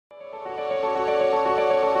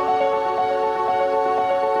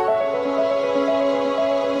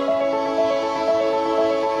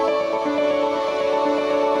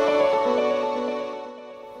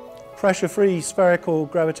pressure-free spherical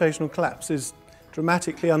gravitational collapse is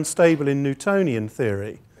dramatically unstable in Newtonian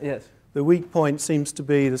theory. Yes. The weak point seems to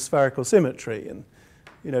be the spherical symmetry, and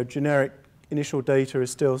generic initial data is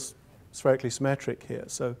still spherically symmetric here.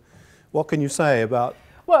 So what can you say about?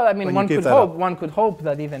 Well, I mean, one could hope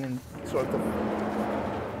that even in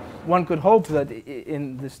one could hope that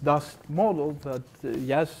in this dust model that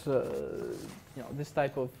yes, this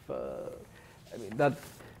type of I mean that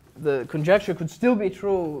the conjecture could still be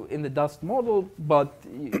true in the dust model, but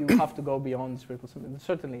you have to go beyond spherical symmetry.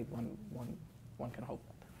 Certainly, one can hope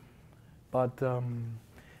that.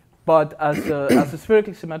 But as a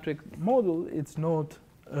spherically symmetric model, it's not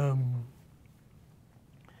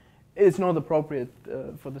appropriate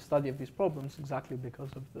for the study of these problems, exactly because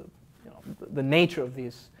of the nature of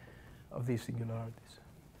these singularities.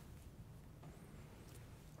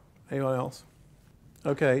 Anyone else?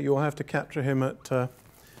 Okay, you'll have to capture him at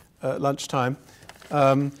lunchtime.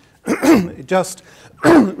 It just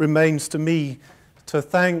remains to me to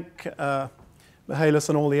thank Mihalis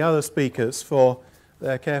and all the other speakers for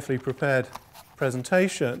their carefully prepared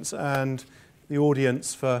presentations, and the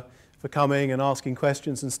audience for coming and asking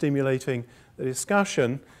questions and stimulating the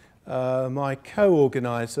discussion. My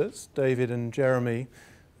co-organizers, David and Jeremy,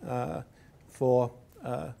 for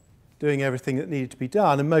doing everything that needed to be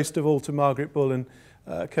done, and most of all to Margaret Bull and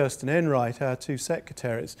Kirsten Enright, our two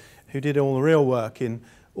secretaries, who did all the real work in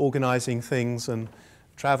organizing things and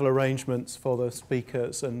travel arrangements for the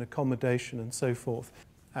speakers and accommodation and so forth.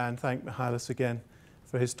 And thank Mihalis again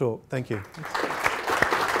for his talk. Thank you.